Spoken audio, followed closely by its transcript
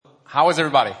How is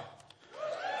everybody?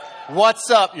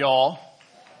 What's up, y'all?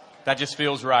 That just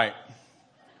feels right.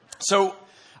 So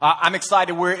I'm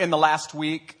excited. We're in the last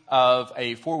week of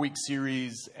a 4-week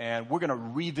series, and we're going to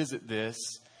revisit this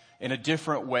in a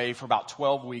different way for about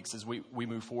 12 weeks as we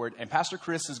move forward. And Pastor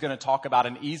Chris is going to talk about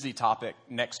an easy topic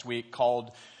next week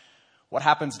called what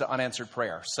happens to unanswered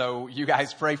prayer. So you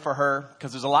guys pray for her,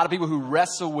 because there's a lot of people who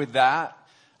wrestle with that.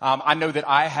 I know that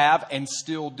I have and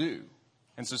still do.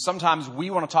 And so sometimes we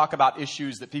want to talk about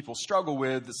issues that people struggle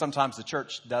with that sometimes the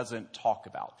church doesn't talk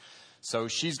about. So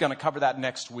she's going to cover that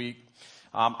next week.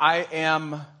 I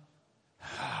am,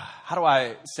 how do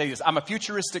I say this? I'm a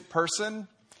futuristic person,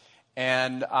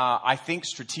 and I think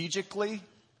strategically.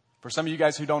 For some of you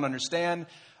guys who don't understand,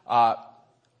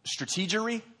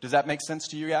 strategery, does that make sense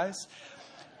to you guys?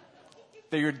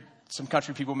 Figured some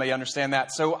country people may understand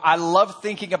that. So I love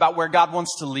thinking about where God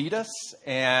wants to lead us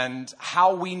and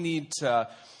how we need to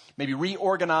maybe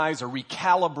reorganize or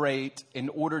recalibrate in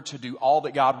order to do all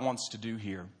that God wants to do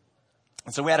here.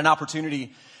 And so we had an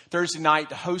opportunity Thursday night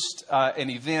to host an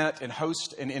event and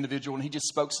host an individual, and he just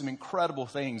spoke some incredible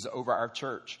things over our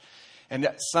church. And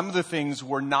some of the things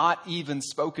were not even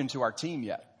spoken to our team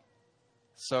yet.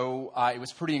 So it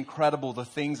was pretty incredible, the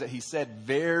things that he said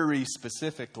very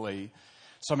specifically.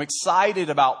 So I'm excited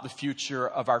about the future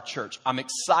of our church. I'm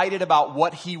excited about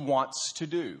what he wants to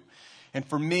do. And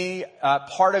for me,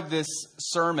 part of this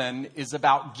sermon is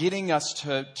about getting us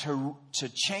to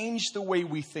change the way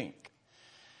we think.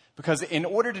 Because in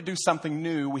order to do something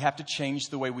new, we have to change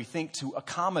the way we think to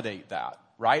accommodate that,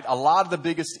 right? A lot of the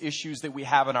biggest issues that we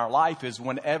have in our life is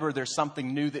whenever there's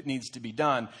something new that needs to be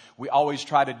done, we always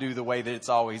try to do the way that it's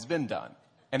always been done.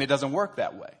 And it doesn't work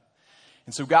that way.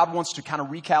 And so God wants to kind of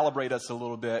recalibrate us a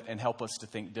little bit and help us to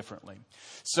think differently.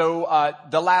 So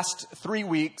the last 3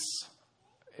 weeks,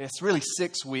 it's really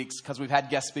 6 weeks because we've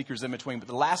had guest speakers in between. But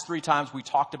the last 3 times we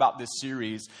talked about this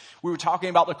series, we were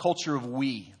talking about the culture of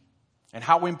we and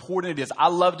how important it is. I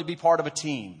love to be part of a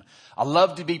team. I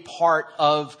love to be part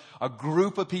of a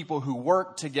group of people who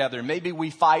work together. Maybe we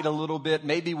fight a little bit.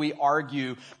 Maybe we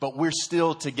argue, but we're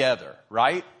still together,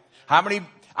 right?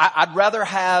 I'd rather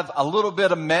have a little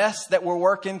bit of mess that we're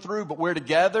working through, but we're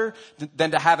together,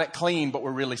 than to have it clean, but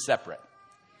we're really separate.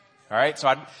 All right.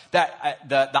 So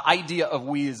the idea of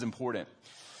we is important.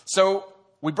 So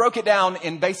we broke it down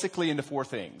basically into 4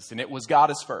 things. And it was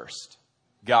God is first.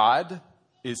 God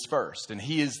is first. And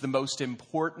he is the most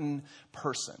important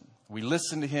person. We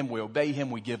listen to him. We obey him.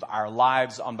 We give our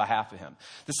lives on behalf of him.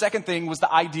 The second thing was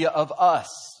the idea of us.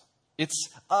 It's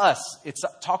us. It's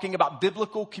talking about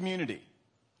biblical community.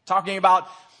 Talking about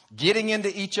getting into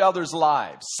each other's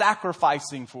lives,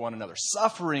 sacrificing for one another,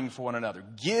 suffering for one another,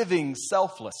 giving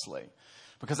selflessly.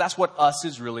 Because that's what us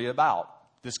is really about,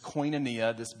 this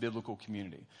koinonia, this biblical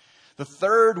community. The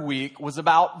third week was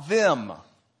about them.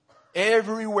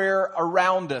 Everywhere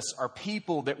around us are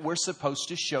people that we're supposed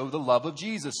to show the love of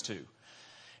Jesus to.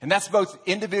 And that's both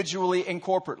individually and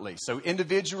corporately. So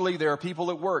individually, there are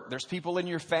people at work. There's people in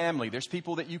your family. There's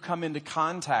people that you come into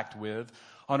contact with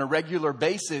on a regular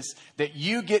basis that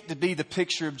you get to be the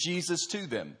picture of Jesus to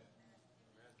them.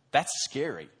 That's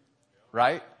scary,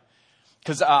 right?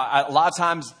 Because a lot of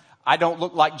times I don't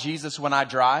look like Jesus when I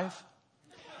drive.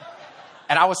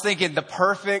 And I was thinking the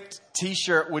perfect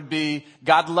t-shirt would be,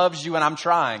 God loves you and I'm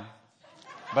trying.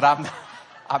 But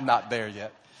I'm not there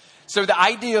yet. So the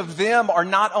idea of them are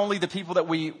not only the people that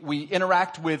we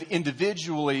interact with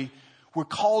individually, we're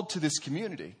called to this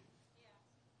community.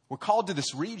 We're called to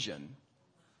this region.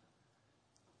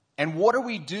 And what are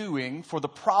we doing for the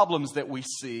problems that we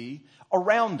see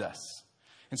around us?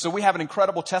 And so we have an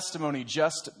incredible testimony.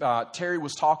 Terry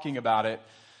was talking about it,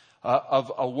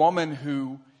 of a woman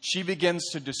who she begins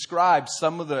to describe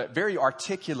some of the, very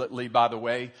articulately, by the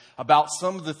way, about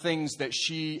some of the things that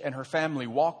she and her family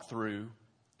walk through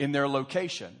in their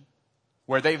location,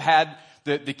 where they've had,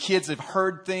 the kids have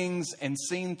heard things and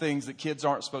seen things that kids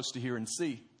aren't supposed to hear and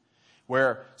see.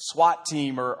 Where SWAT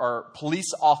team or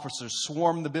police officers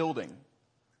swarm the building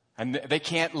and they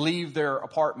can't leave their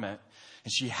apartment.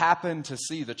 And she happened to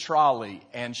see the trolley,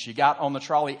 and she got on the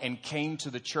trolley and came to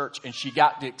the church, and she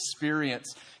got to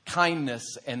experience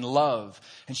kindness and love.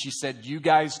 And she said, you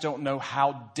guys don't know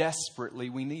how desperately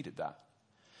we needed that.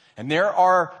 And there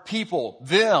are people,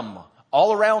 them,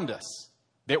 all around us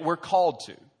that we're called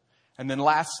to. And then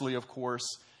lastly, of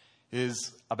course,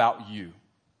 is about you.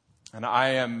 And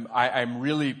I'm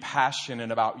really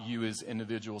passionate about you as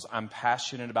individuals. I'm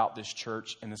passionate about this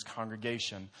church and this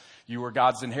congregation. You are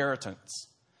God's inheritance.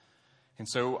 And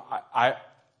so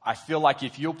I feel like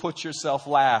if you'll put yourself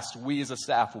last, we as a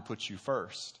staff will put you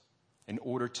first. in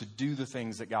order to do the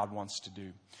things that God wants to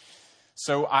do.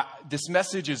 So this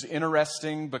message is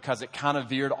interesting because it kind of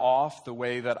veered off the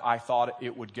way that I thought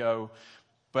it would go.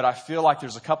 But I feel like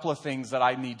there's a couple of things that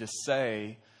I need to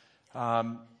say,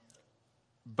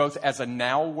 both as a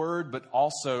now word, but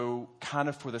also kind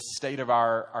of for the state of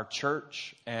our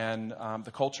church and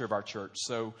the culture of our church.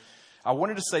 So I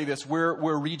wanted to say this. We're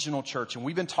a regional church, and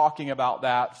we've been talking about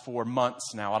that for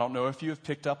months now. I don't know if you have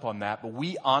picked up on that, but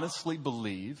we honestly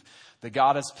believe that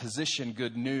God has positioned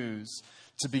Good News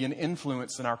to be an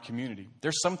influence in our community.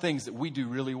 There's some things that we do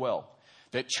really well,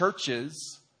 that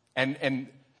churches and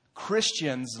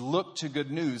Christians look to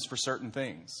Good News for certain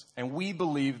things. And we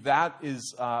believe that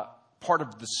is part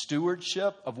of the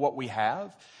stewardship of what we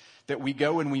have, that we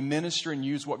go and we minister and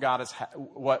use what God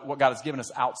has given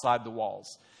us outside the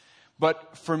walls.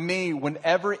 But for me,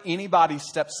 whenever anybody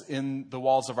steps in the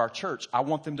walls of our church, I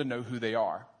want them to know who they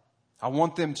are. I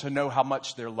want them to know how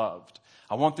much they're loved.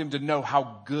 I want them to know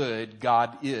how good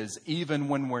God is, even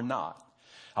when we're not.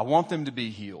 I want them to be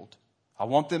healed. I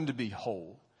want them to be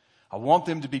whole. I want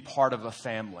them to be part of a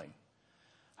family.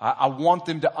 I want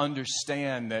them to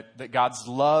understand that God's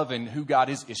love and who God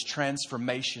is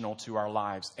transformational to our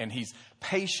lives. And He's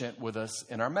patient with us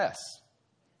in our mess.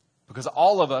 Because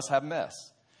all of us have mess.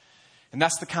 And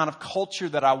that's the kind of culture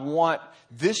that I want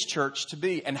this church to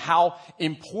be, and how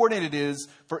important it is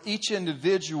for each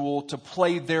individual to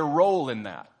play their role in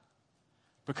that.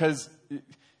 Because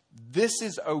this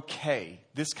is okay,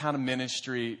 this kind of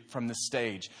ministry from the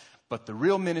stage. But the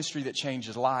real ministry that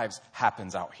changes lives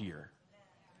happens out here.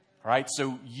 All right?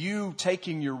 So you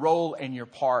taking your role and your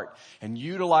part and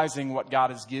utilizing what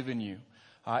God has given you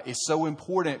is so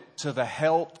important to the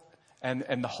health and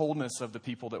the wholeness of the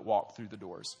people that walk through the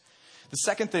doors. The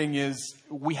second thing is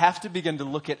we have to begin to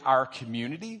look at our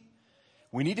community.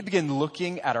 We need to begin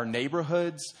looking at our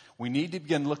neighborhoods. We need to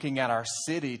begin looking at our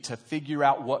city to figure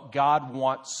out what God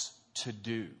wants to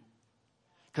do.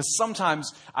 Because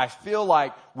sometimes I feel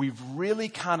like we've really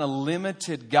kind of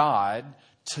limited God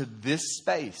to this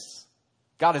space.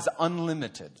 God is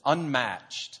unlimited,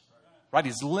 unmatched, right?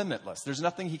 He's limitless. There's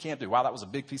nothing He can't do. Wow, that was a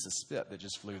big piece of spit that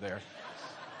just flew there.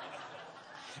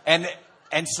 And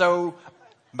so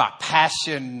my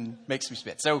passion makes me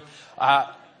spit. So I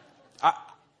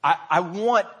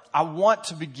want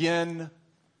to begin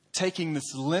taking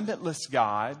this limitless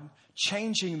God,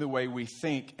 changing the way we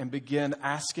think, and begin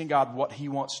asking God what He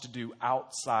wants to do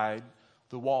outside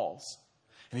the walls.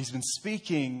 And He's been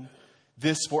speaking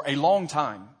this for a long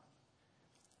time.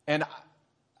 And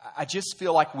I just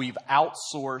feel like we've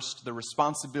outsourced the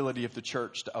responsibility of the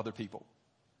church to other people.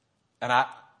 And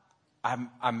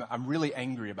I'm really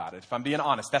angry about it. If I'm being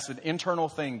honest, that's an internal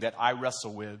thing that I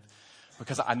wrestle with,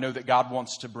 because I know that God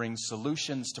wants to bring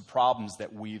solutions to problems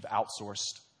that we've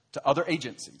outsourced to other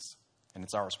agencies, and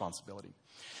it's our responsibility.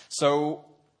 So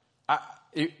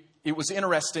it was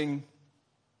interesting.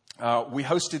 We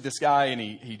hosted this guy, and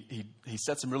he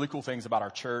said some really cool things about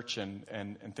our church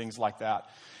and things like that.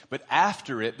 But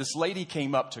after it, this lady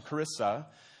came up to Carissa,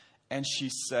 and she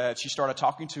started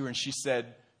talking to her, and she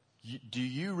said, "Do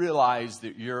you realize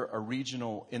that you're a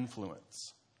regional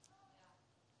influence?"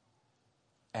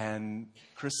 And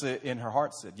Carissa in her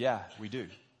heart said, "Yeah, we do,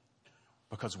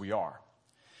 because we are."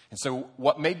 And so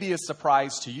what may be a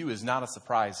surprise to you is not a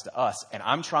surprise to us. And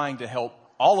I'm trying to help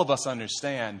all of us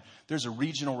understand there's a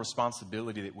regional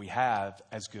responsibility that we have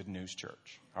as Good News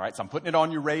Church. All right, so I'm putting it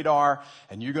on your radar,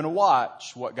 and you're going to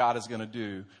watch what God is going to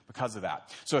do because of that.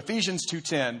 So Ephesians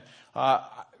 2:10,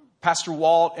 Pastor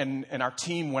Walt and our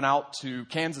team went out to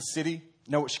Kansas City,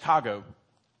 Chicago.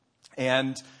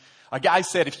 And a guy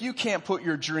said, if you can't put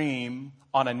your dream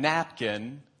on a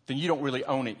napkin, then you don't really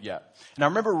own it yet. And I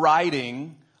remember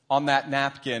writing on that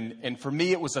napkin, and for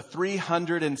me it was a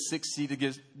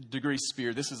 360-degree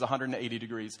spear. This is 180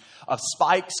 degrees of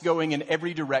spikes going in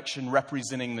every direction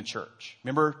representing the church.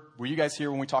 Remember, were you guys here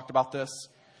when we talked about this?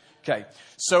 Okay,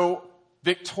 so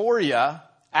Victoria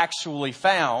actually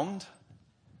found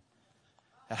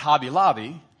at Hobby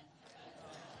Lobby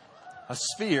a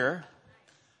sphere,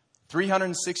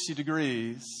 360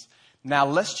 degrees. Now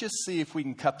let's just see if we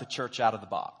can cut the church out of the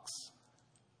box,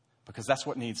 because that's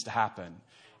what needs to happen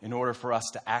in order for us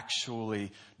to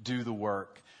actually do the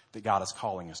work that God is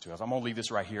calling us to. I'm going to leave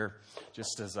this right here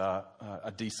just as a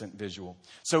decent visual.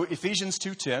 So Ephesians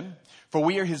 2:10, for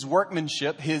we are His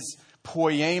workmanship, His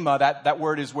poema, that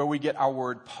word is where we get our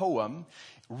word poem,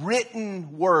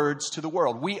 written words to the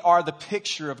world. We are the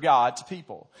picture of God to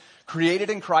people, created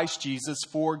in Christ Jesus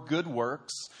for good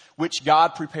works, which God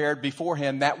prepared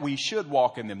beforehand that we should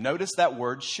walk in them. Notice that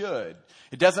word should.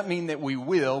 It doesn't mean that we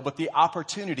will, but the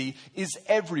opportunity is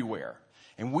everywhere.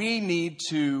 And we need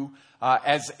to,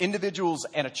 as individuals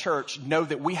and a church, know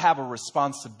that we have a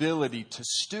responsibility to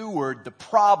steward the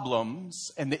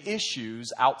problems and the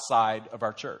issues outside of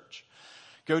our church.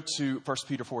 Go to 1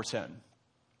 Peter 4:10.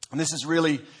 And this is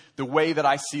really the way that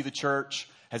I see the church.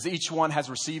 As each one has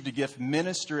received a gift,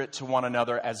 minister it to one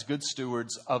another as good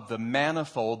stewards of the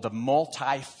manifold, the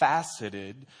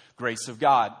multifaceted grace of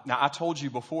God. Now, I told you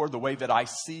before the way that I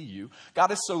see you.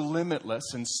 God is so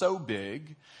limitless and so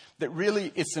big that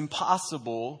really it's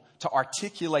impossible to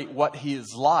articulate what he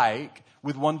is like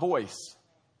with one voice.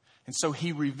 And so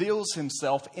he reveals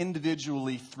himself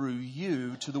individually through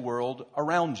you to the world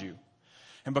around you.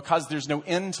 And because there's no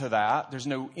end to that, there's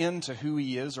no end to who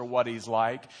he is or what he's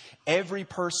like, every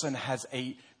person has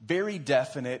a very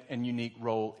definite and unique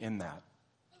role in that.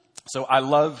 So I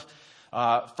love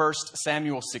 1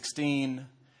 Samuel 16,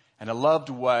 and I loved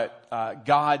what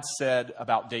God said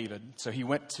about David. So he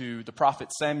went to the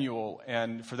prophet Samuel,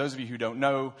 and for those of you who don't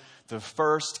know, the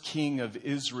first king of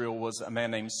Israel was a man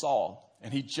named Saul,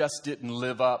 and he just didn't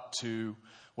live up to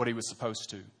what he was supposed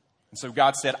to. And so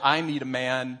God said, I need a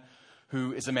man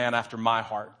who is a man after my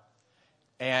heart.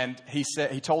 And he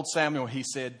told Samuel, he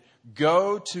said,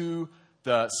 go to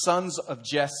the sons of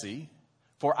Jesse,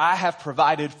 for I have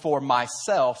provided for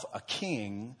myself a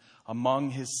king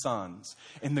among his sons.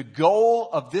 And the goal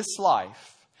of this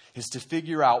life is to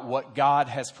figure out what God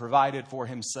has provided for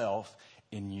himself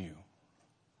in you.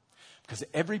 Because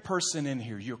every person in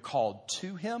here, you're called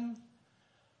to him,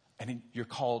 and you're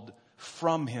called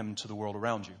from him to the world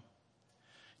around you.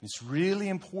 It's really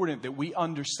important that we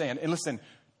understand. And listen,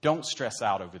 don't stress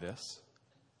out over this.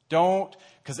 Don't,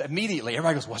 because immediately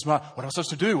everybody goes, what am I supposed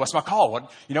to do? What's my call?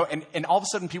 And all of a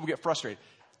sudden people get frustrated.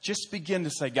 Just begin to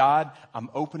say, God,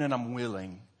 I'm open and I'm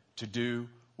willing to do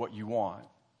what you want.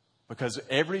 Because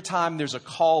every time there's a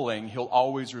calling, he'll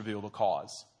always reveal the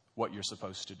cause, what you're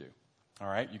supposed to do. All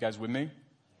right, you guys with me?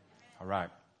 All right.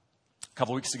 A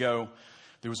couple weeks ago,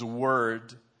 there was a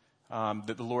word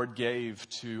that the Lord gave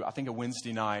to, I think, a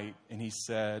Wednesday night. And he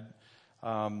said,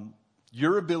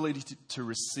 your ability to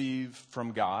receive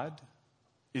from God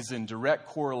is in direct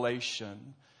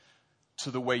correlation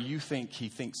to the way you think he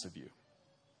thinks of you.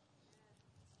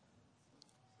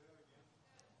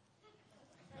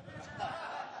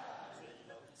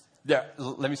 Yeah,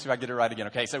 let me see if I get it right again.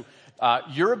 Okay, so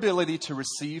your ability to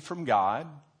receive from God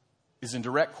is in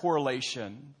direct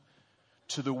correlation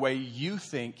to the way you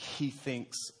think he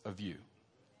thinks of you.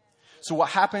 So what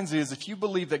happens is, if you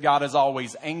believe that God is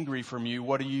always angry from you,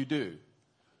 what do?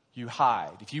 You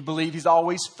hide. If you believe he's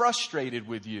always frustrated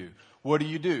with you, what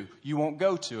do? You won't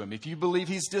go to him. If you believe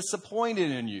he's disappointed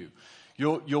in you,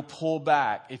 you'll pull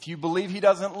back. If you believe he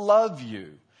doesn't love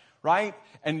you, right?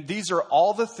 And these are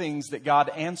all the things that God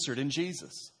answered in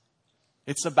Jesus.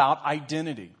 It's about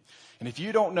identity. And if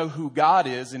you don't know who God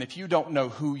is, and if you don't know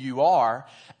who you are,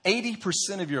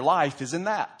 80% of your life is in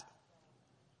that.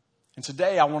 And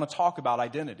today I want to talk about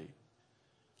identity.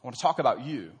 I want to talk about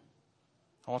you.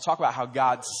 I want to talk about how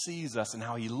God sees us and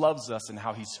how he loves us and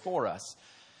how he's for us.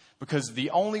 Because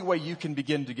the only way you can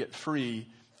begin to get free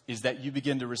is that you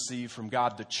begin to receive from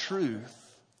God the truth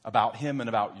about him and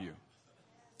about you.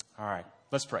 All right,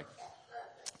 let's pray.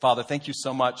 Father, thank you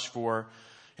so much for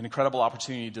an incredible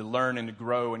opportunity to learn and to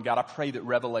grow. And God, I pray that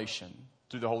revelation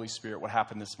through the Holy Spirit would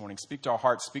happen this morning. Speak to our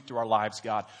hearts, speak to our lives,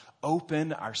 God.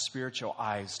 Open our spiritual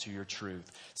eyes to your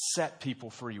truth. Set people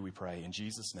free, we pray. In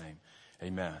Jesus' name,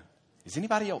 amen. Is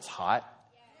anybody else hot?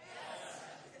 Yes.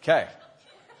 Okay.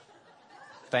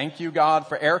 Thank you, God,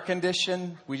 for air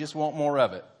condition. We just want more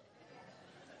of it.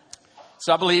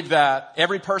 So I believe that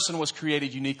every person was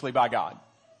created uniquely by God.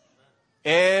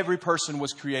 Every person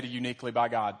was created uniquely by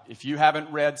God. If you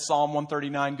haven't read Psalm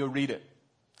 139, go read it.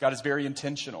 God is very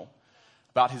intentional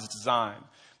about his design.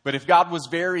 But if God was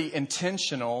very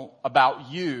intentional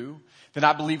about you, then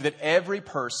I believe that every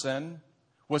person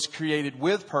was created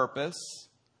with purpose,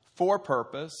 for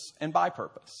purpose, and by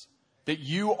purpose. That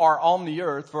you are on the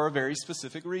earth for a very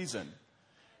specific reason.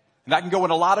 And that can go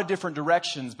in a lot of different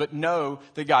directions, but know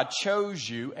that God chose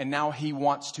you, and now he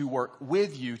wants to work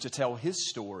with you to tell his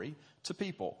story to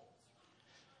people.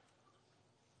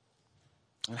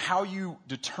 And how you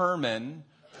determine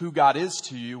who God is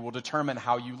to you will determine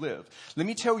how you live. Let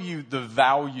me tell you the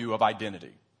value of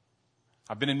identity.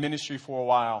 I've been in ministry for a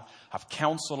while. I've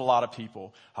counseled a lot of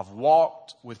people. I've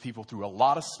walked with people through a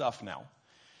lot of stuff now.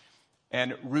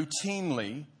 And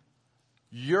routinely,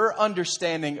 your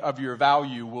understanding of your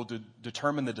value will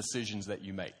determine the decisions that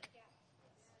you make.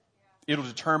 It'll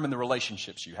determine the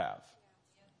relationships you have.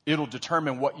 It'll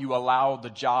determine what you allow, the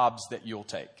jobs that you'll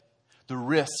take, the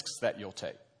risks that you'll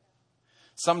take.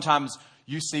 Sometimes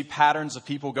you see patterns of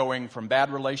people going from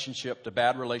bad relationship to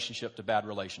bad relationship to bad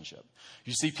relationship.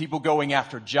 You see people going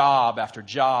after job after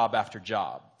job after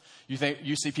job.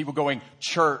 You see people going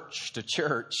church to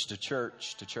church to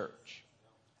church to church.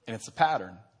 And it's a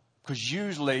pattern. Because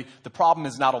usually the problem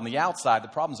is not on the outside, the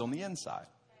problem is on the inside.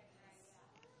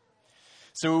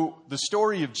 So the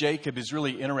story of Jacob is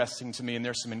really interesting to me, and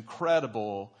there's some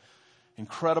incredible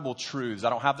truths. I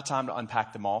don't have the time to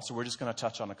unpack them all, so we're just going to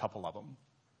touch on a couple of them.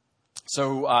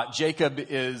 So Jacob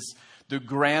is the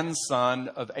grandson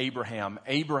of Abraham.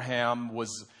 Abraham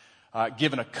was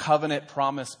given a covenant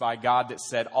promise by God that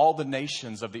said, all the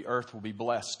nations of the earth will be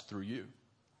blessed through you.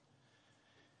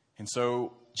 And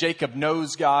so Jacob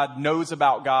knows God, knows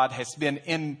about God, has been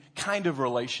in kind of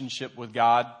relationship with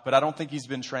God, but I don't think he's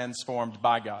been transformed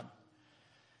by God.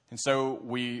 And so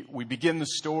we begin the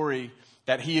story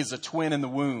that he is a twin in the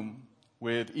womb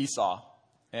with Esau.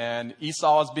 And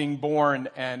Esau is being born,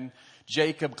 and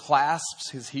Jacob clasps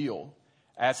his heel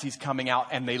as he's coming out,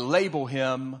 and they label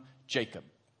him Jacob.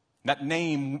 That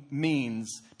name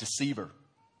means deceiver.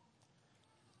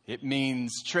 It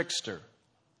means trickster.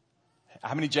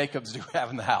 How many Jacobs do we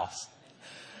have in the house?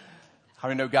 How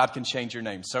many know God can change your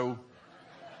name? So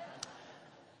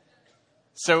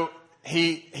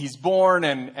he's born,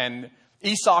 and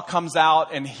Esau comes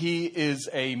out, and he is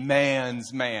a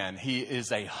man's man. He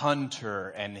is a hunter,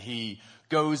 and he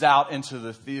goes out into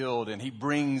the field, and he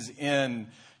brings in,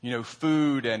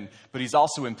 food, but he's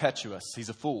also impetuous. He's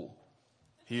a fool.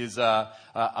 He is a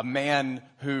man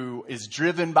who is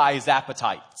driven by his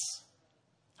appetites.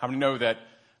 How many know that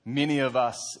many of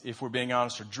us, if we're being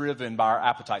honest, are driven by our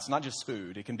appetites? Not just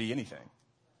food. It can be anything.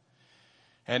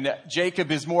 And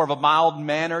Jacob is more of a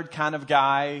mild-mannered kind of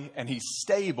guy, and he's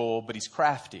stable, but he's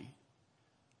crafty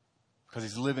because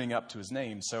he's living up to his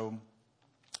name. So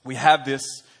we have this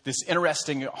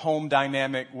interesting home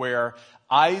dynamic where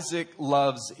Isaac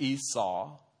loves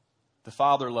Esau. The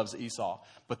father loves Esau,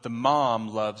 but the mom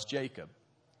loves Jacob.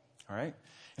 All right?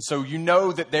 And so you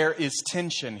know that there is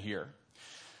tension here.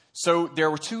 So there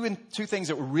were two things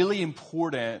that were really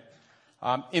important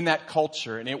in that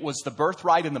culture, and it was the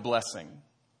birthright and the blessing.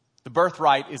 The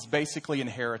birthright is basically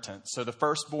inheritance. So the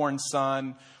firstborn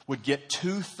son would get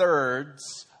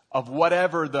 2/3 of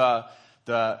whatever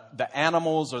the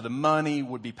animals or the money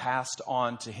would be passed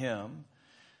on to him.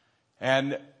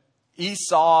 And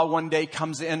Esau one day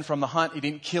comes in from the hunt. He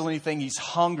didn't kill anything. He's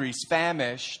hungry. He's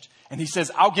famished. And he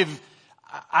says,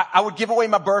 I would give away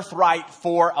my birthright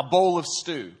for a bowl of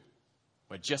stew.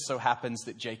 But it just so happens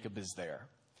that Jacob is there.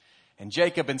 And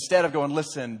Jacob, instead of going,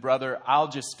 listen, brother, I'll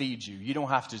just feed you. You don't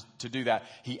have to do that.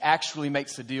 He actually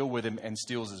makes a deal with him and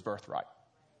steals his birthright.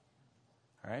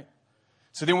 All right?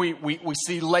 So then we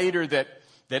see later that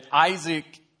Isaac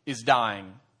is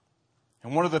dying.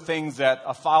 And one of the things that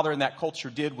a father in that culture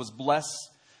did was bless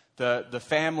the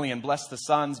family and bless the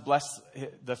sons, bless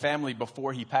the family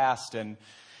before he passed. And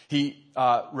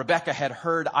Rebekah had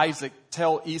heard Isaac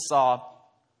tell Esau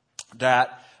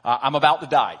that I'm about to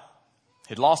die.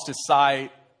 He'd lost his sight,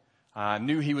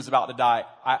 knew he was about to die.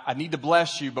 I need to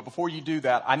bless you, but before you do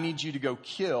that, I need you to go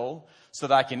kill so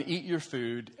that I can eat your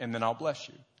food, and then I'll bless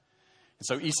you. And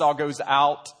so Esau goes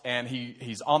out, and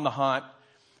he's on the hunt.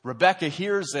 Rebekah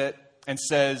hears it and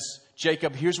says,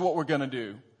 Jacob, here's what we're going to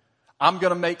do. I'm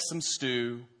going to make some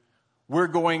stew. We're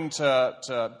going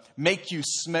to make you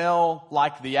smell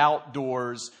like the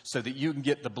outdoors so that you can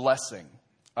get the blessing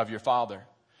of your father.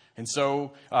 And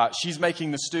so she's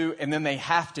making the stew, and then they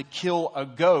have to kill a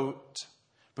goat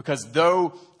because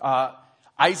though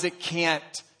Isaac can't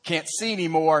see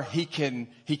anymore, he can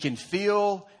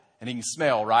feel and he can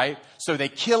smell, right? So they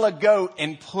kill a goat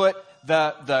and put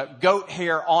the goat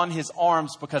hair on his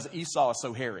arms because Esau is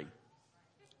so hairy.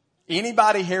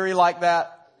 Anybody hairy like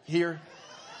that here?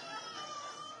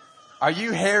 Are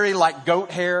you hairy like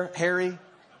goat hair, hairy?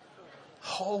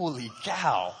 Holy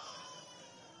cow.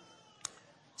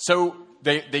 So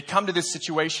they come to this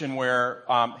situation where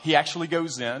he actually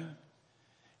goes in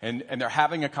and they're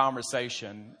having a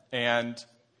conversation. And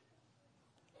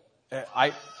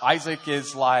Isaac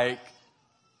is like,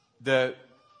 the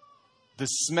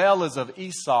smell is of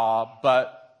Esau,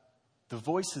 but the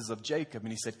voice is of Jacob.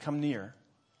 And he said, come near.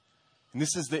 And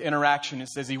this is the interaction. It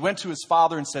says, he went to his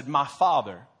father and said, my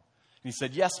father. And he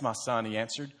said, yes, my son, he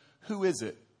answered. Who is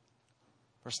it?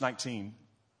 Verse 19.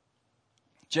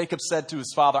 Jacob said to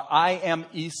his father, I am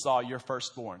Esau, your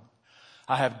firstborn.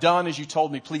 I have done as you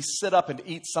told me. Please sit up and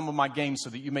eat some of my game so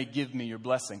that you may give me your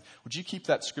blessing. Would you keep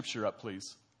that scripture up,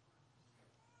 please?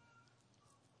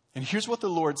 And here's what the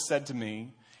Lord said to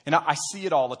me, and I see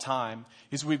it all the time,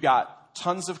 is we've got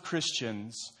tons of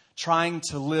Christians trying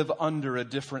to live under a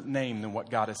different name than what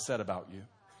God has said about you.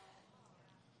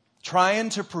 Trying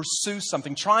to pursue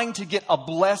something, trying to get a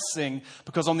blessing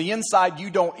because on the inside you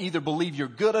don't either believe you're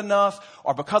good enough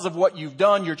or because of what you've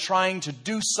done, you're trying to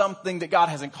do something that God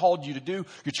hasn't called you to do.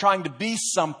 You're trying to be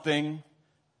something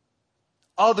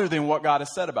other than what God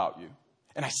has said about you.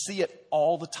 And I see it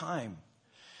all the time.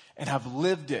 And I've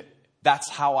lived it. That's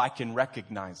how I can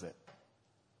recognize it.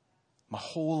 My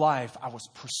whole life I was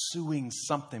pursuing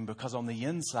something because on the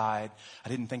inside I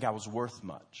didn't think I was worth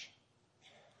much.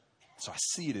 So I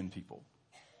see it in people.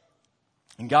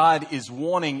 And God is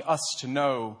wanting us to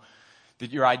know that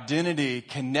your identity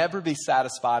can never be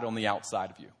satisfied on the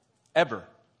outside of you. Ever.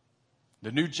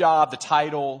 The new job, the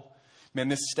title, man,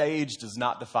 this stage does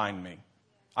not define me.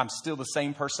 I'm still the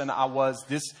same person I was.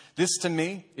 This to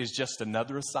me is just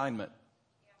another assignment.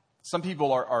 Some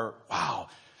people are wow.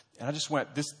 And I just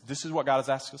went, this is what God has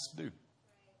asked us to do.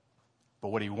 But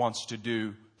what he wants to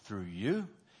do through you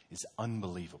is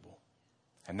unbelievable.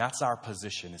 And that's our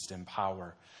position, is to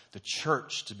empower the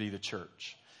church to be the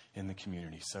church in the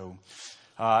community. So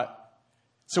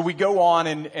we go on,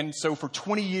 and so for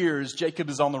 20 years, Jacob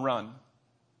is on the run.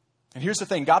 And here's the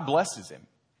thing, God blesses him.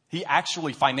 He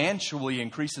actually financially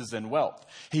increases in wealth.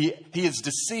 He is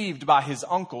deceived by his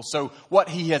uncle. So what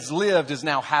he has lived is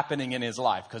now happening in his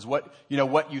life. Because what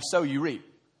you sow, you reap.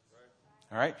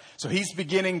 All right. So he's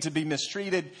beginning to be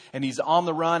mistreated and he's on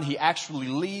the run. He actually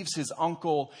leaves his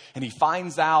uncle and he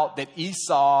finds out that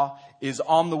Esau is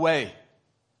on the way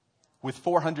with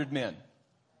 400 men.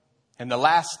 And the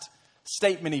last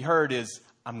statement he heard is,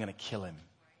 I'm going to kill him.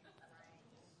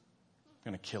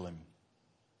 I'm going to kill him.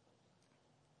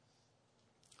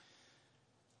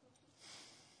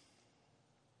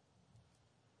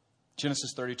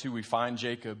 Genesis 32, we find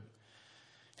Jacob.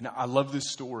 And I love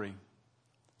this story.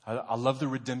 I love the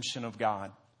redemption of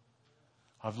God.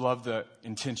 I love the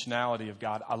intentionality of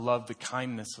God. I love the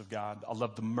kindness of God. I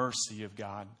love the mercy of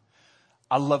God.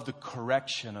 I love the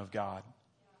correction of God.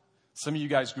 Some of you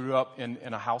guys grew up in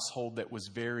a household that was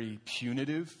very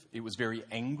punitive. It was very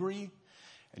angry.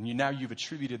 And now you've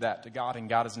attributed that to God, and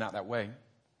God is not that way.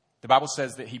 The Bible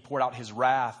says that he poured out his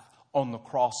wrath on the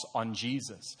cross on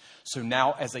Jesus. So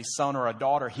now as a son or a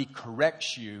daughter, he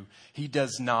corrects you. He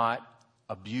does not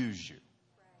abuse you.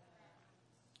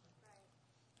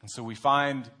 And so we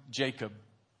find Jacob,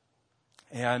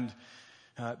 and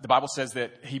the Bible says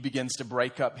that he begins to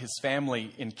break up his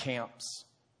family in camps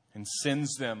and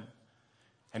sends them.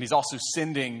 And he's also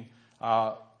sending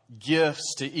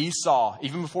gifts to Esau.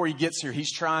 Even before he gets here,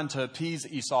 he's trying to appease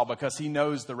Esau because he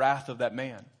knows the wrath of that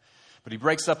man. But he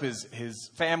breaks up his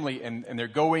family, and they're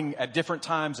going at different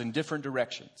times in different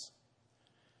directions.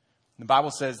 The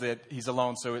Bible says that he's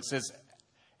alone. So it says,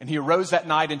 and he arose that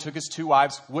night and took his 2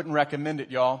 wives, wouldn't recommend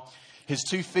it, y'all, his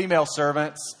 2 female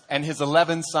servants and his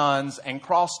 11 sons, and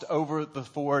crossed over the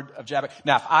ford of Jabbok.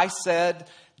 Now, if I said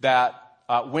that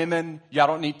women, y'all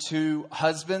don't need 2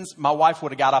 husbands, my wife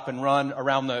would have got up and run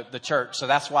around the church. So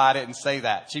that's why I didn't say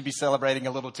that. She'd be celebrating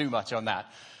a little too much on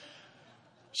that.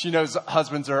 She knows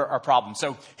husbands are a problem.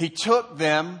 So he took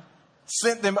them,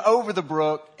 sent them over the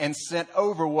brook, and sent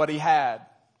over what he had.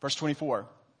 Verse 24.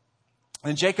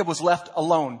 And Jacob was left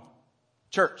alone.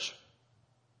 Church,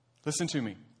 listen to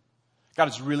me. God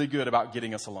is really good about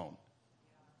getting us alone.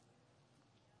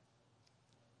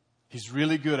 He's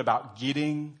really good about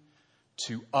getting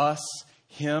to us,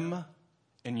 him,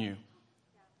 and you.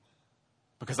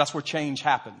 Because that's where change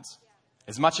happens.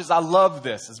 As much as I love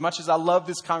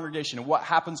this congregation and what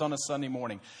happens on a Sunday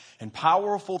morning, and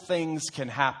powerful things can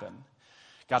happen,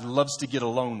 God loves to get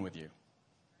alone with you.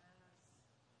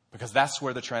 Because that's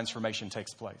where the transformation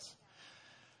takes place.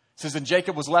 It says, and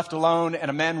Jacob was left alone, and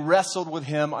a man wrestled with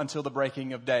him until the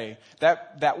breaking of day.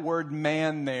 That word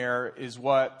man there is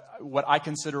what I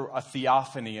consider a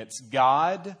theophany. It's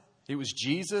God. It was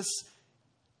Jesus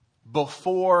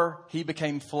before he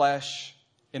became flesh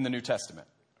in the New Testament.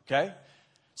 Okay?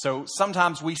 So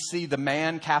sometimes we see the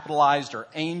man capitalized or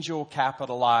angel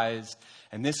capitalized,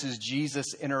 and this is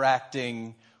Jesus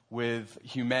interacting with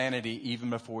humanity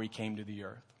even before he came to the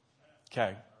earth.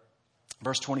 Okay.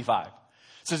 Verse 25. It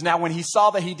says, now when he saw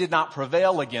that he did not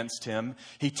prevail against him,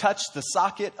 he touched the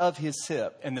socket of his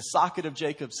hip, and the socket of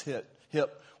Jacob's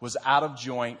hip was out of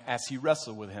joint as he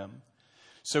wrestled with him.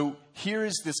 So here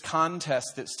is this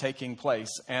contest that's taking place.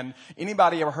 And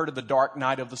anybody ever heard of the dark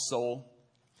night of the soul?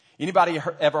 Anybody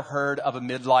ever heard of a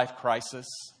midlife crisis?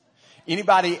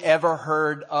 Anybody ever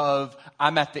heard of,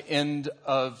 I'm at the end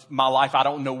of my life, I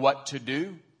don't know what to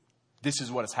do? This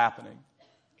is what is happening.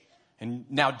 And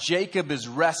now Jacob is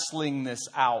wrestling this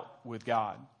out with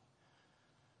God.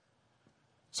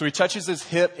 So he touches his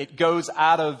hip. It goes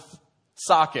out of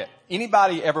socket.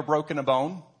 Anybody ever broken a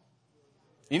bone?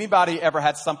 Anybody ever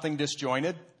had something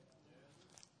disjointed?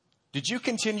 Did you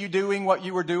continue doing what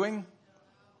you were doing?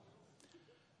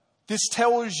 This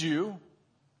tells you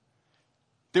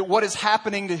that what is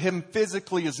happening to him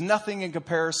physically is nothing in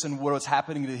comparison to what is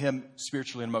happening to him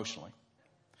spiritually and emotionally.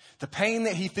 The pain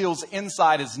that he feels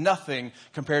inside is nothing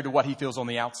compared to what he feels on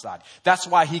the outside. That's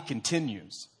why he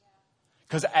continues.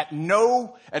 Because at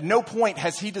no point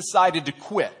has he decided to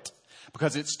quit.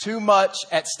 Because it's too much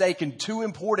at stake and too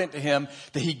important to him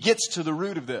that he gets to the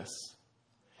root of this.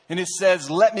 And it says,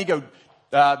 let me go.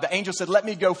 The angel said, let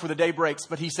me go for the day breaks.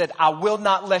 But he said, I will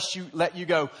not let you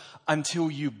go until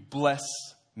you bless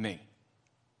me.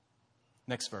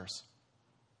 Next verse.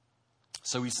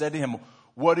 So he said to him,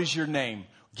 what is your name?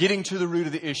 Getting to the root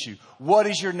of the issue. What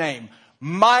is your name?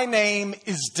 My name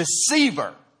is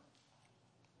Deceiver.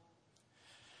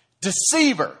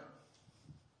 Deceiver.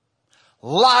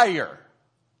 Liar.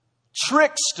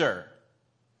 Trickster.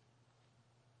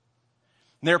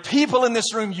 And there are people in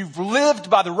this room, you've lived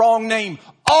by the wrong name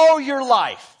all your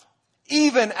life,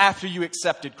 even after you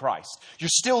accepted Christ. You're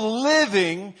still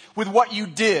living with what you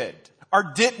did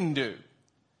or didn't do.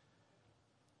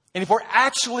 And if we're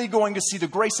actually going to see the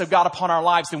grace of God upon our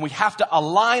lives, then we have to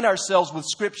align ourselves with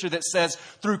Scripture that says,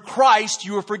 through Christ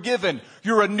you are forgiven.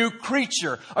 You're a new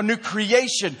creature, a new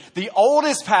creation. The old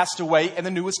has passed away and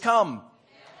the new has come.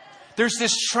 There's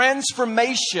this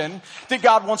transformation that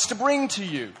God wants to bring to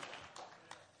you.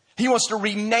 He wants to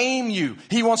rename you.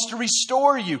 He wants to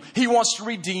restore you. He wants to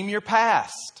redeem your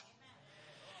past.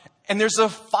 And there's a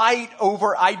fight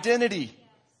over identity.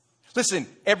 Listen,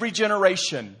 every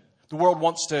generation, the world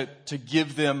wants to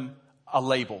give them a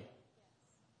label.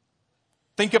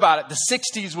 Think about it. The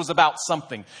 60s was about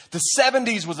something. The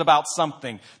 70s was about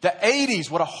something. The 80s,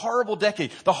 what a horrible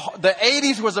decade. The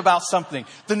 80s was about something.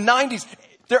 The 90s,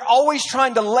 they're always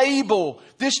trying to label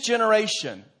this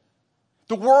generation.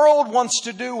 The world wants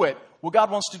to do it. Well,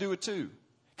 God wants to do it too,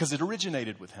 because it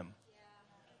originated with Him.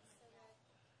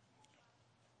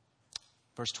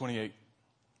 Verse 28.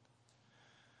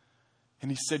 And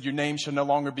he said, your name shall no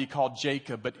longer be called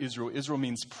Jacob, but Israel. Israel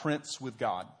means prince with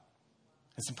God.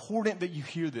 It's important that you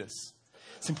hear this.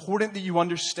 It's important that you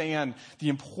understand the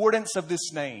importance of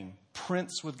this name,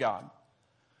 prince with God.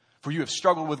 For you have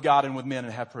struggled with God and with men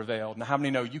and have prevailed. Now, how many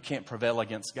know you can't prevail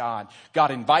against God? God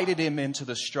invited him into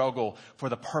the struggle for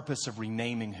the purpose of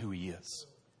renaming who he is.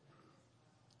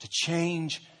 To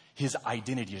change his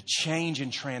identity, to change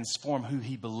and transform who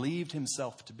he believed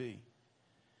himself to be.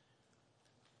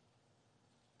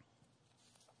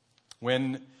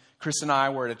 When Chris and I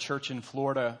were at a church in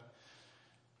Florida,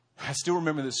 I still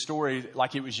remember this story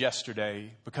like it was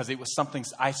yesterday because it was something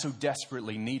I so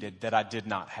desperately needed that I did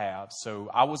not have. So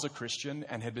I was a Christian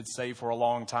and had been saved for a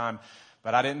long time,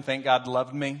 but I didn't think God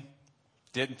loved me.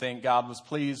 Didn't think God was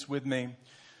pleased with me.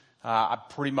 I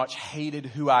pretty much hated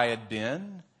who I had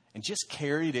been and just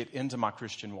carried it into my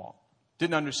Christian walk.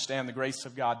 Didn't understand the grace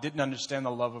of God. Didn't understand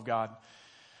the love of God.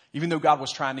 Even though God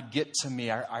was trying to get to me,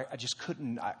 I just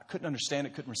couldn't understand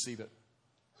it, couldn't receive it.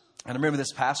 And I remember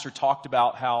this pastor talked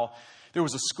about how there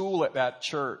was a school at that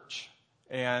church,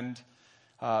 and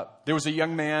there was a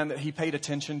young man that he paid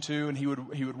attention to, and he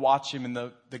would watch him, and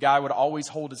the guy would always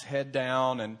hold his head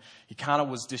down, and he kind of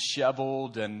was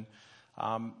disheveled, and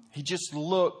he just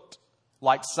looked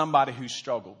like somebody who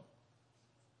struggled.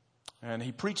 And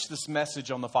he preached this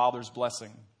message on the Father's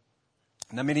blessing.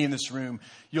 Now, many in this room,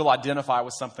 you'll identify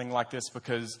with something like this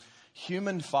because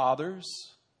human fathers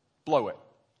blow it.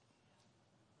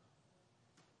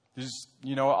 There's,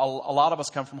 a lot of us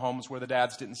come from homes where the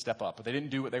dads didn't step up, or they didn't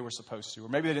do what they were supposed to, or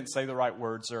maybe they didn't say the right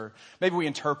words, or maybe we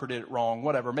interpreted it wrong,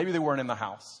 whatever. Maybe they weren't in the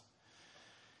house.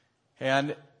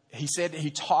 And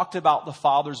he talked about the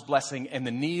father's blessing and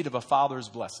the need of a father's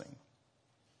blessing.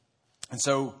 And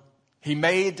so he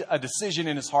made a decision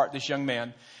in his heart, this young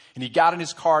man, and he got in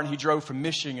his car and he drove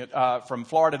from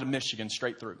Florida to Michigan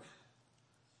straight through.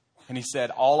 And he said,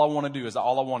 all I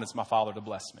want is my father to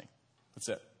bless me. That's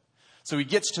it. So he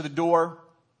gets to the door,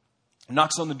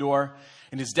 knocks on the door,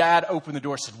 and his dad opened the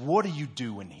door and said, what are you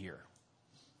doing here?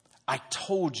 I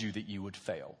told you that you would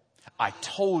fail. I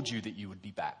told you that you would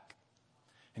be back.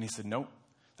 And he said, nope,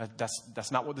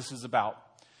 that's not what this is about.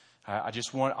 I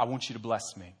want you to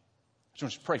bless me. I just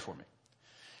want you to pray for me.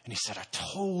 And he said, I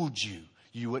told you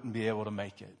you wouldn't be able to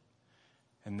make it.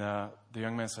 And the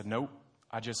young man said, nope,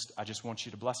 I just want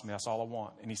you to bless me. That's all I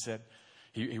want. And he said,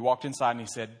 he walked inside and he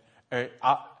said,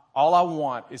 all I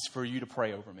want is for you to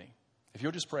pray over me. If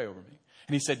you'll just pray over me.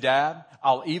 And he said, Dad,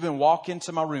 I'll even walk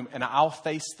into my room and I'll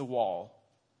face the wall.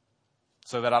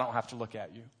 so that I don't have to look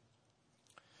at you.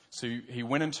 So he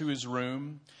went into his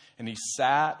room and he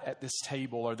sat at this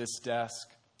table or this desk.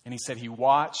 And he said he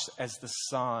watched as the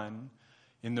sun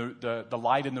in the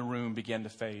light in the room began to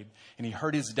fade. And he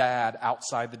heard his dad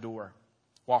outside the door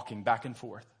walking back and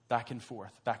forth, back and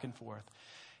forth, back and forth.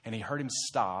 And he heard him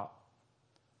stop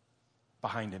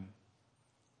behind him.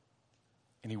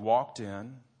 And he walked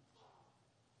in.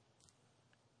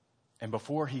 And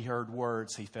before he heard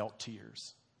words, he felt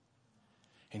tears.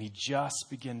 And he just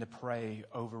began to pray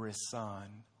over his son.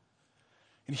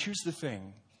 And here's the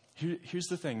thing. Here's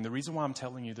the thing. The reason why I'm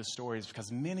telling you this story is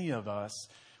because many of us,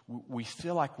 we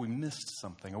feel like we missed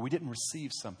something, or we didn't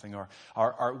receive something, or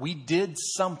we did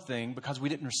something because we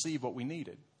didn't receive what we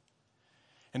needed.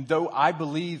 And though I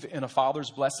believe in a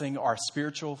father's blessing, or a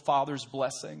spiritual father's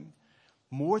blessing,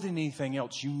 more than anything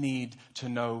else, you need to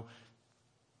know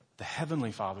the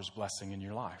Heavenly Father's blessing in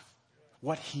your life.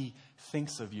 What He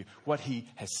thinks of you, what He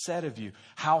has said of you,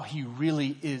 how He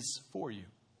really is for you.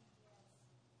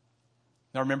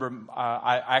 Now remember,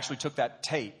 I actually took that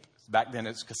tape. Back then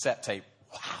it's cassette tape.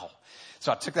 Wow.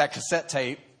 So I took that cassette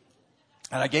tape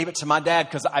and I gave it to my dad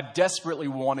because I desperately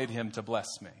wanted him to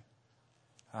bless me.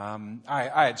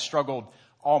 I had struggled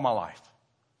all my life.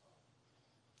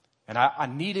 And I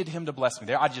needed him to bless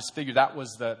me. I just figured that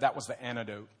was the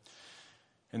antidote.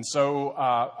 And so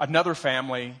another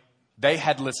family, they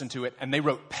had listened to it and they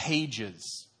wrote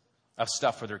pages of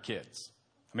stuff for their kids.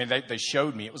 I mean, they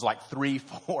showed me. It was like 3,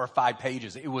 4, 5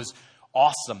 pages. It was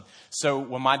awesome. So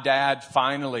when my dad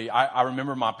finally, I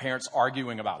remember my parents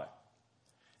arguing about it.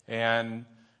 And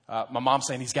my mom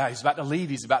saying, he's about to leave.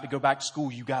 He's about to go back to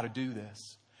school. You got to do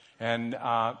this. And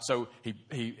so he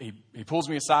pulls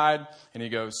me aside and he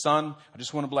goes, son, I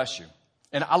just want to bless you.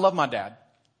 And I love my dad.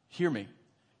 Hear me.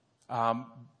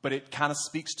 But it kind of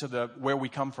speaks to where we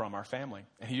come from, our family.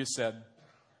 And he just said,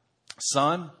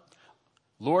 son,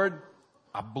 Lord,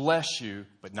 I bless you,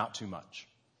 but not too much.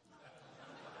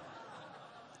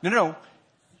 No.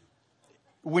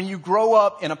 When you grow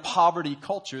up in a poverty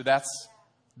culture,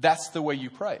 that's the way you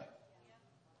pray.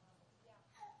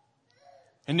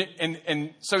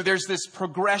 And so there's this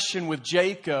progression with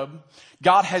Jacob.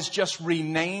 God has just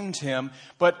renamed him,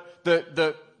 but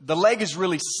the leg is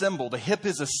really symbol. The hip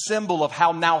is a symbol of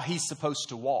how now he's supposed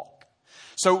to walk.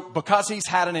 So because he's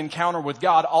had an encounter with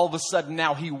God, all of a sudden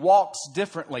now he walks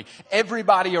differently.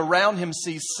 Everybody around him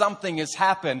sees something has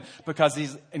happened because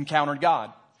he's encountered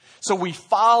God. So we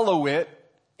follow it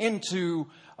into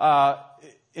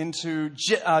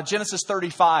Genesis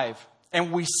 35.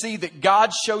 And we see that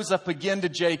God shows up again to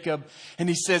Jacob and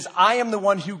he says, I am the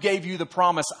one who gave you the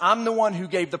promise. I'm the one who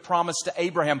gave the promise to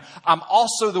Abraham. I'm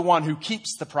also the one who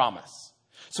keeps the promise.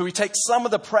 So he takes some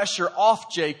of the pressure off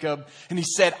Jacob and he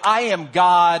said, I am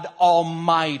God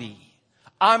Almighty.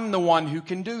 I'm the one who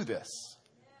can do this.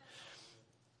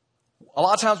 A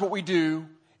lot of times what we do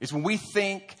is when we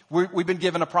think we've been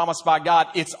given a promise by God,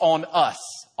 it's on us.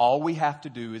 All we have to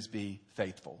do is be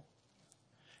faithful.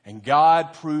 And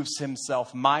God proves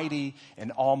himself mighty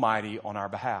and almighty on our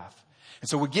behalf. And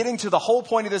so we're getting to the whole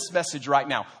point of this message right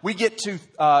now. We get to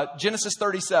Genesis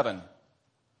 37.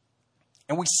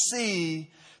 And we see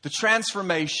the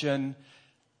transformation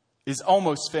is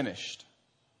almost finished.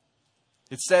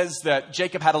 It says that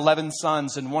Jacob had 11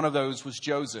 sons and one of those was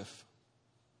Joseph.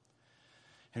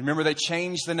 And remember, they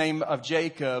changed the name of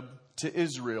Jacob to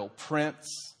Israel,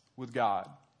 Prince with God.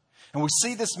 And we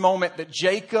see this moment that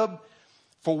Jacob,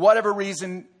 for whatever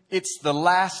reason, it's the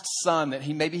last son that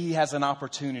maybe he has an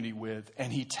opportunity with.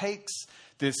 And he takes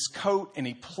this coat and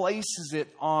he places it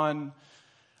on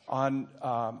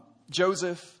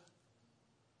Joseph.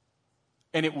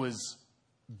 And it was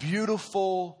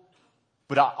beautiful,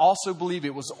 but I also believe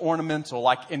it was ornamental.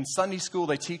 Like in Sunday school,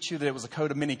 they teach you that it was a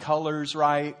coat of many colors,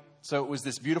 right? So it was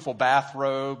this beautiful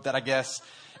bathrobe that I guess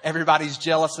everybody's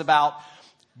jealous about.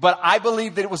 But I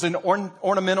believe that it was an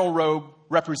ornamental robe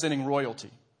representing royalty.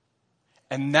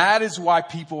 And that is why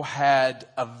people had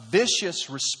a vicious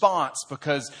response,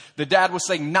 because the dad was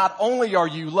saying, not only are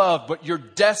you loved, but you're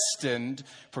destined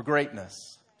for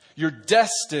greatness. You're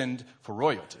destined for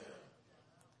royalty.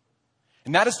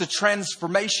 And that is the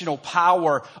transformational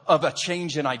power of a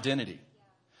change in identity.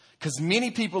 Because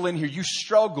many people in here, you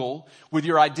struggle with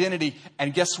your identity.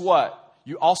 And guess what?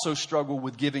 You also struggle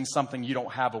with giving something you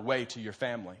don't have away to your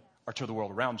family or to the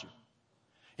world around you.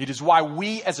 It is why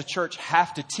we as a church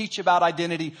have to teach about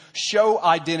identity, show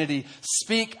identity,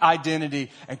 speak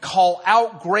identity, and call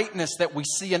out greatness that we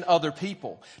see in other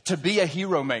people to be a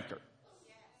hero maker.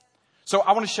 So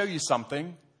I want to show you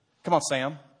something. Come on,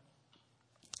 Sam.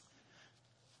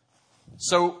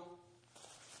 So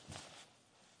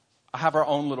I have our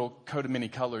own little coat of many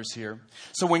colors here.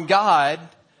 So when God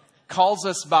calls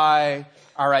us by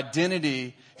our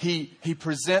identity, He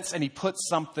presents and He puts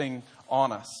something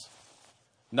on us.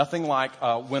 Nothing like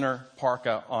a winter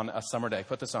parka on a summer day.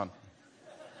 Put this on.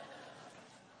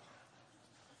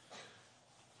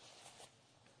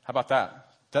 How about that?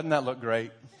 Doesn't that look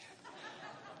great?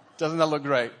 Doesn't that look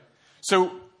great?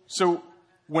 So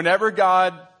whenever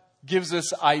God gives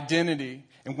us identity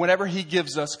and whenever He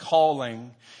gives us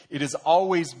calling, it is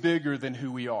always bigger than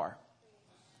who we are.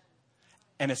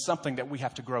 And it's something that we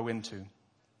have to grow into.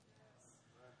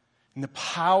 And the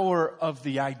power of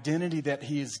the identity that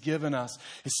He has given us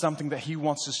is something that He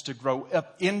wants us to grow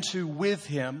up into with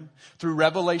Him, through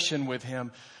revelation with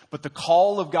Him. But the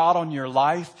call of God on your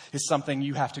life is something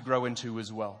you have to grow into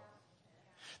as well.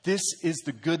 This is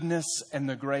the goodness and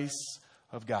the grace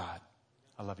of God.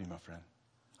 I love you, my friend.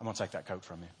 I'm going to take that coat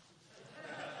from you.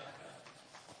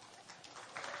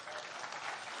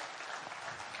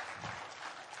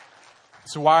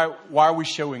 So why are we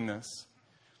showing this?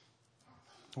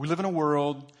 We live in a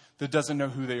world that doesn't know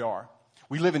who they are.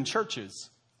 We live in churches.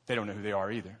 They don't know who they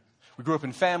are either. We grew up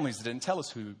in families that didn't tell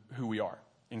us who we are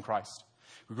in Christ.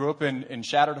 We grew up in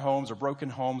shattered homes or broken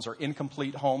homes or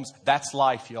incomplete homes. That's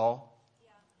life, y'all.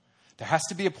 There has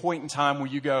to be a point in time where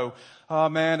you go, oh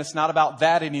man, it's not about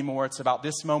that anymore. It's about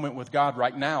this moment with God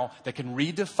right now that can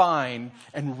redefine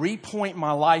and repoint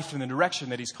my life in the direction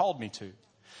that He's called me to.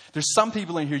 There's some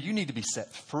people in here, you need to be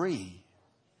set free.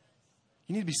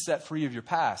 You need to be set free of your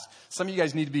past. Some of you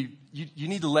guys need to be, you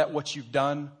need to let what you've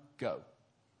done go.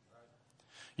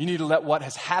 You need to let what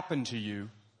has happened to you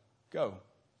go.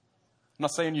 I'm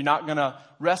not saying you're not going to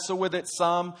wrestle with it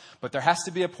some, but there has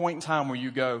to be a point in time where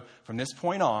you go, from this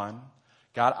point on,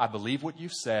 God, I believe what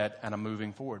you've said, and I'm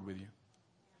moving forward with you.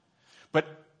 But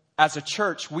as a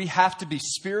church, we have to be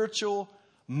spiritual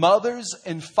mothers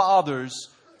and fathers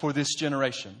for this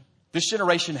generation. This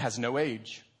generation has no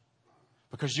age.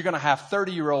 Because you're going to have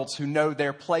 30-year-olds who know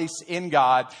their place in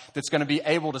God that's going to be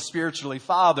able to spiritually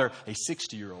father a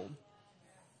 60-year-old.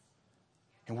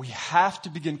 And we have to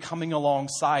begin coming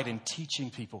alongside and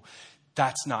teaching people,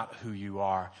 that's not who you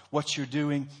are. What you're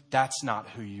doing, that's not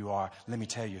who you are. Let me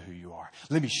tell you who you are.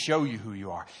 Let me show you who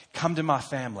you are. Come to my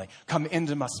family. Come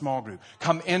into my small group.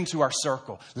 Come into our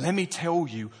circle. Let me tell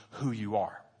you who you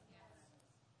are.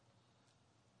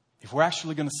 If we're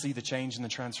actually going to see the change and the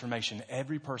transformation,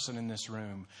 every person in this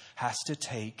room has to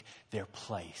take their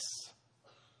place.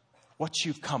 What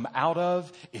you've come out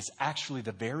of is actually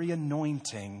the very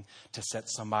anointing to set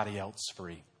somebody else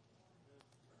free.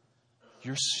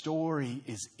 Your story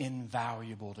is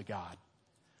invaluable to God.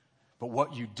 But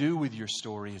what you do with your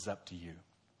story is up to you.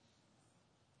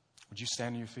 Would you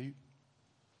stand on your feet?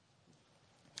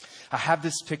 I have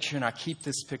this picture and I keep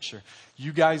this picture.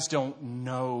 You guys don't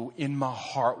know in my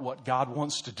heart what God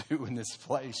wants to do in this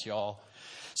place, y'all.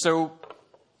 So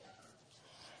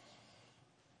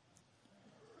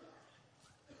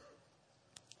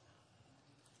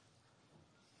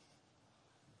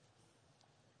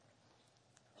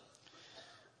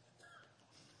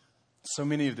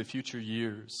many of the future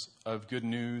years of good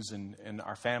news and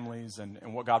our families and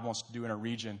what God wants to do in our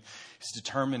region is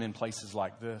determined in places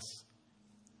like this.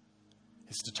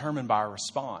 It's determined by our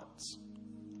response.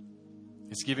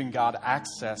 It's giving God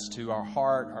access to our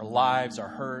heart, our lives, our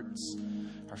hurts,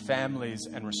 our families,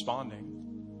 and responding.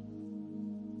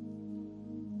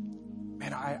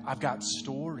 Man, I've got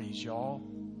stories, y'all.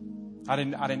 I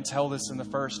didn't tell this in the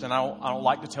first, and I don't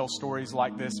like to tell stories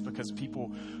like this because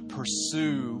people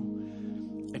pursue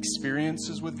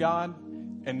experiences with God,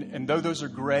 and though those are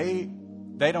great,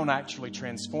 they don't actually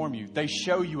transform you. They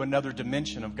show you another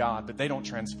dimension of God, but they don't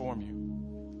transform you.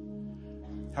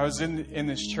 I was in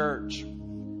this church,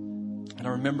 and I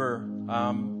remember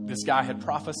this guy had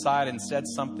prophesied and said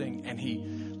something, and he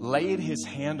laid his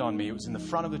hand on me. It was in the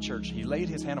front of the church. He laid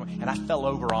his hand on me, and I fell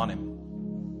over on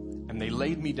him. And they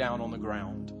laid me down on the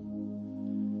ground.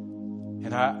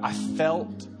 And I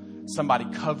felt somebody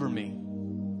cover me.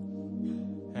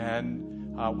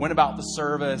 And went about the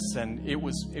service, and it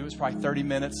was probably 30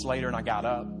 minutes later, and I got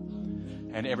up,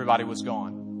 and everybody was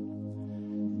gone.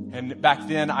 And back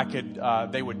then,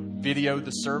 they would video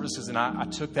the services, and I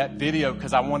took that video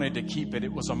because I wanted to keep it.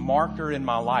 It was a marker in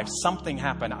my life. Something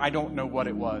happened. I don't know what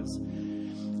it was.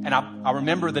 And I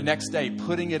remember the next day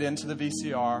putting it into the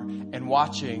VCR and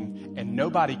watching, and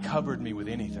nobody covered me with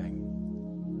anything.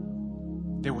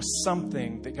 There was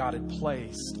something that God had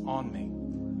placed on me.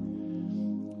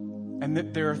 And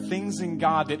that there are things in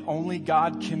God that only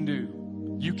God can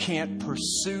do You can't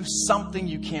pursue something.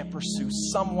 You can't pursue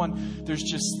someone. There's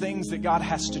just things that God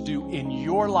has to do in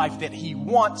your life that He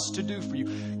wants to do for you.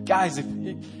 Guys, if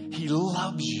He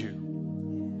loves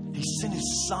you, He sent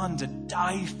His Son to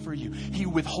die for you. He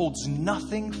withholds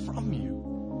nothing from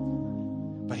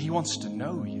you, but He wants to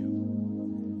know you.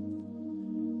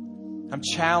 I'm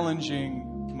challenging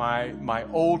my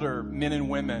older men and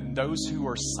women, those who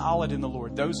are solid in the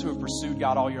Lord, those who have pursued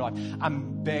God all your life.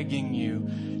 I'm begging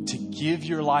you to give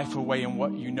your life away and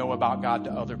what you know about God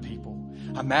to other people.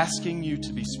 I'm asking you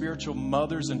to be spiritual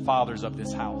mothers and fathers of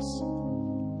this house.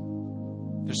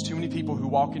 There's too many people who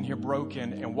walk in here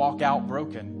broken and walk out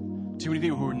broken. Too many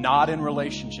people who are not in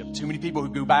relationship. Too many people who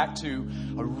go back to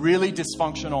a really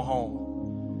dysfunctional home.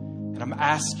 And I'm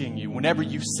asking you, whenever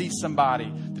you see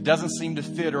somebody that doesn't seem to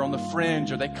fit or on the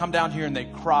fringe, or they come down here and they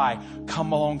cry,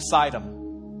 come alongside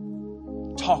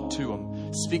them. Talk to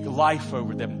them. Speak life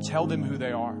over them. Tell them who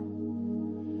they are.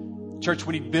 Church,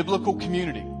 we need biblical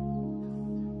community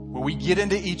where we get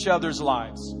into each other's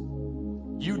lives.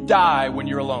 You die when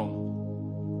you're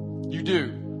alone. You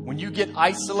do. When you get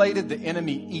isolated, the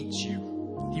enemy eats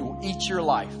you. He will eat your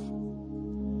life.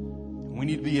 We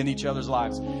need to be in each other's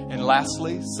lives. And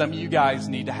lastly, some of you guys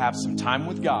need to have some time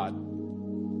with God.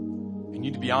 And you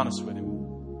need to be honest with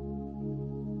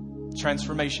Him.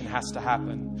 Transformation has to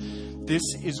happen. This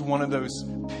is one of those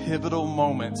pivotal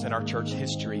moments in our church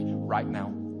history right now.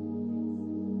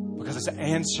 Because it's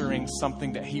answering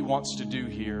something that He wants to do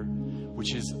here,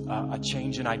 which is a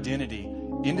change in identity,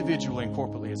 individually and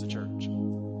corporately as a church.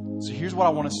 So here's what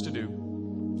I want us to do.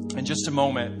 In just a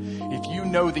moment, if you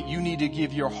know that you need to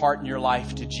give your heart and your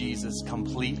life to Jesus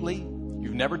completely,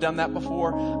 you've never done that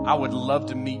before, I would love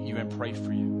to meet you and pray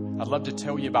for you. I'd love to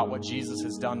tell you about what Jesus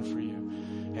has done for you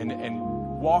and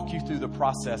walk you through the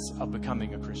process of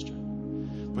becoming a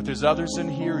Christian. But there's others in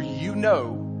here, you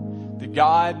know that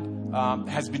God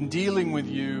has been dealing with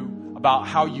you about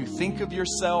how you think of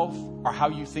yourself or how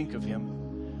you think of Him.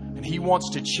 And He wants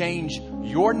to change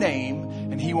your name,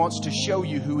 and He wants to show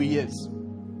you who He is.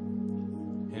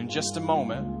 In just a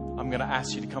moment, I'm going to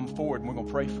ask you to come forward and we're going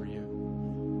to pray for you.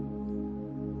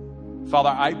 Father,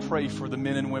 I pray for the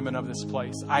men and women of this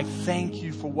place. I thank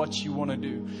you for what you want to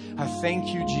do. I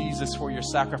thank you, Jesus, for your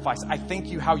sacrifice. I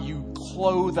thank you how you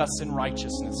clothe us in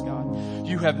righteousness, God.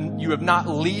 You have not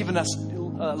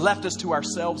left us to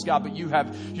ourselves, God, but you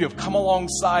have come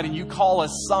alongside and you call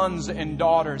us sons and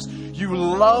daughters. You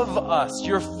love us.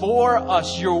 You're for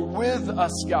us. You're with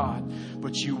us, God.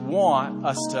 But you want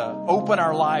us to open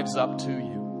our lives up to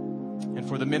you. And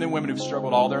for the men and women who've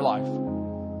struggled all their life,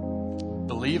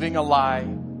 believing a lie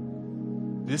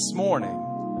this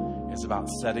morning is about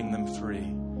setting them free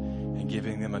and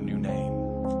giving them a new name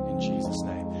in Jesus'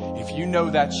 name. If you know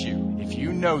that's you, if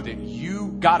you know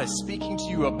that God is speaking to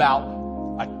you about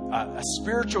a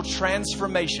spiritual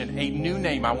transformation, a new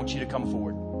name, I want you to come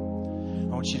forward.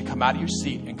 I want you to come out of your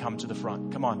seat and come to the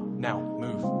front. Come on, now,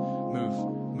 move.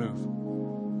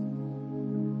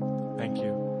 Thank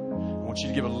you. I want you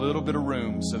to give a little bit of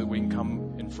room so that we can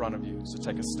come in front of you. So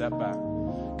take a step back.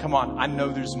 Come on, I know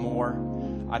there's more.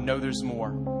 I know there's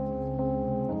more.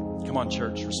 Come on,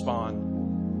 church, respond.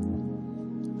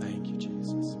 Thank you,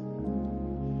 Jesus.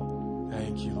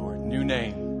 Thank you, Lord. New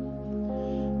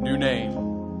name. New name.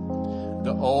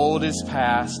 The old is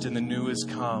past and the new is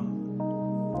come.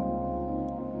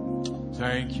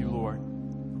 Thank you, Lord.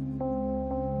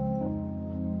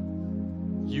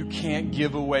 You can't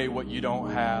give away what you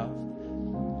don't have.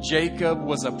 Jacob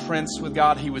was a prince with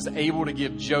God. He was able to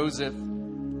give Joseph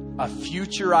a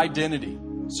future identity,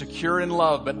 secure in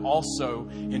love, but also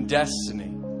in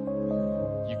destiny.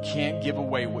 You can't give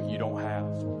away what you don't have.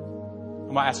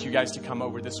 I'm going to ask you guys to come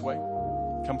over this way.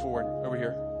 Come forward, over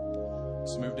here.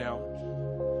 Let's move down.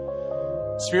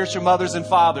 Spiritual mothers and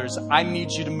fathers, I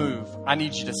need you to move. I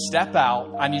need you to step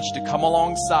out. I need you to come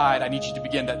alongside. I need you to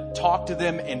begin to talk to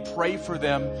them and pray for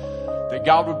them that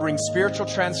God would bring spiritual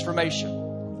transformation.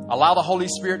 Allow the Holy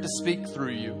Spirit to speak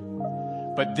through you.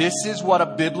 But this is what a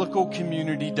biblical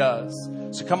community does.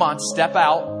 So come on, step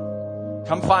out.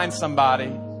 Come find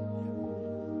somebody.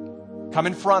 Come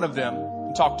in front of them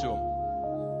and talk to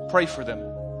them. Pray for them.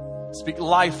 Speak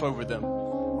life over them.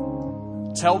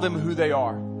 Tell them who they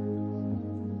are.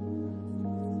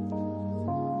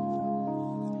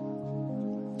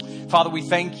 Father, we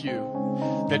thank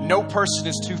you that no person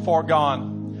is too far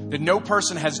gone, that no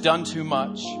person has done too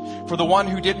much. For the one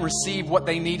who didn't receive what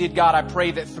they needed, God, I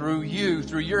pray that through you,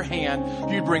 through your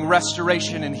hand, you'd bring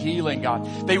restoration and healing,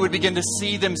 God. They would begin to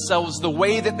see themselves the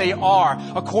way that they are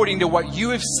according to what you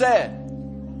have said.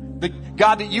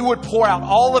 God, that you would pour out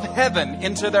all of heaven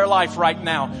into their life right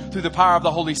now through the power of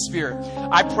the Holy Spirit.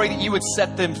 I pray that you would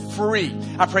set them free.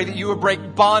 I pray that you would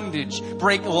break bondage,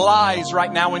 break lies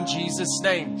right now in Jesus'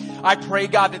 name. I pray,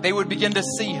 God, that they would begin to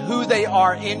see who they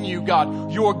are in you,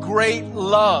 God. Your great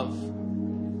love.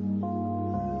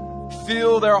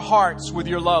 Fill their hearts with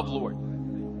your love, Lord.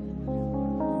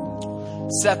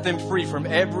 Set them free from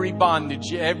every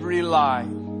bondage, every lie.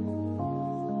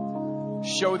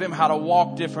 Show them how to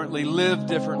walk differently, live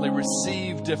differently,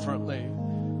 receive differently.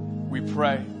 We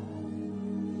pray.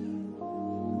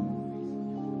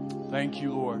 Thank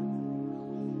you, Lord.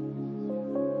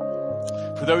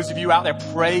 For those of you out there,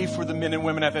 pray for the men and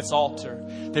women at this altar.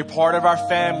 They're part of our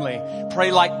family.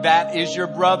 Pray like that is your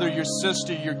brother, your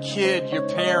sister, your kid, your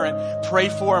parent. Pray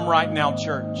for them right now,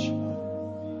 church.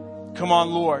 Come on,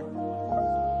 Lord.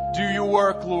 Do your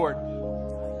work, Lord.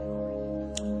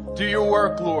 Do your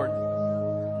work, Lord.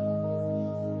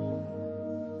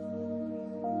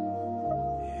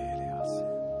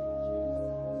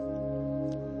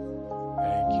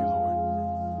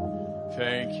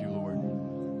 Thank you, Lord.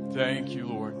 Thank you,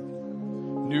 Lord.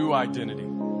 New identity.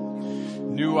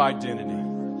 New identity.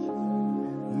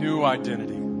 New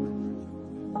identity.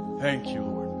 Thank you,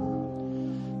 Lord.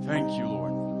 Thank you,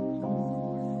 Lord.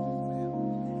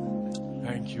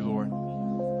 Thank you, Lord.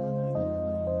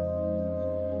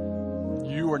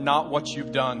 You are not what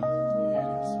you've done.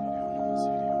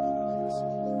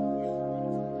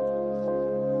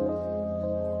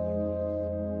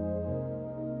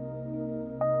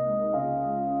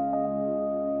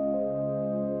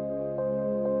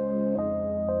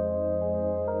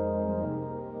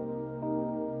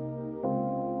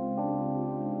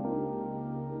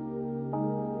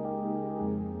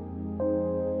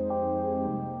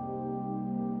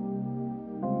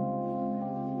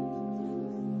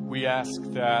 We ask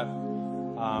that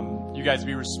you guys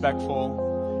be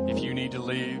respectful if you need to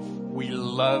leave. We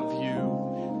love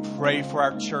you. Pray for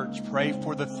our church. Pray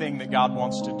for the thing that God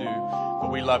wants to do. But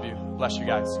we love you. Bless you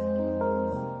guys.